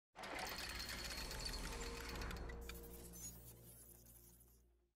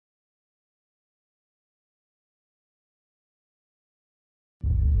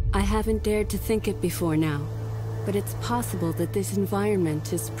haven't dared to think it before now, but it's possible that this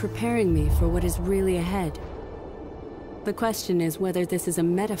environment is preparing me for what is really ahead. The question is whether this is a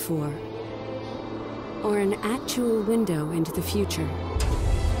metaphor or an actual window into the future.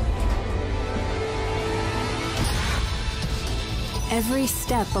 Every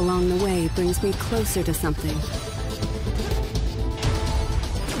step along the way brings me closer to something.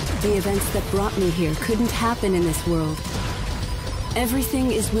 The events that brought me here couldn't happen in this world.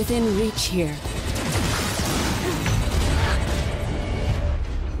 Everything is within reach here.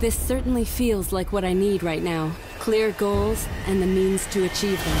 This certainly feels like what I need right now. Clear goals and the means to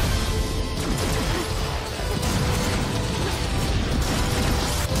achieve them.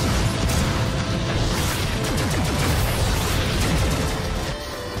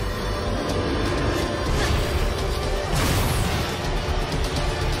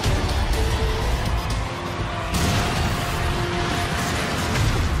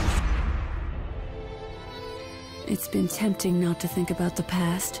 It's been tempting not to think about the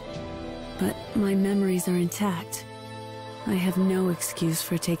past, but my memories are intact. I have no excuse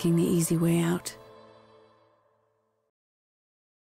for taking the easy way out.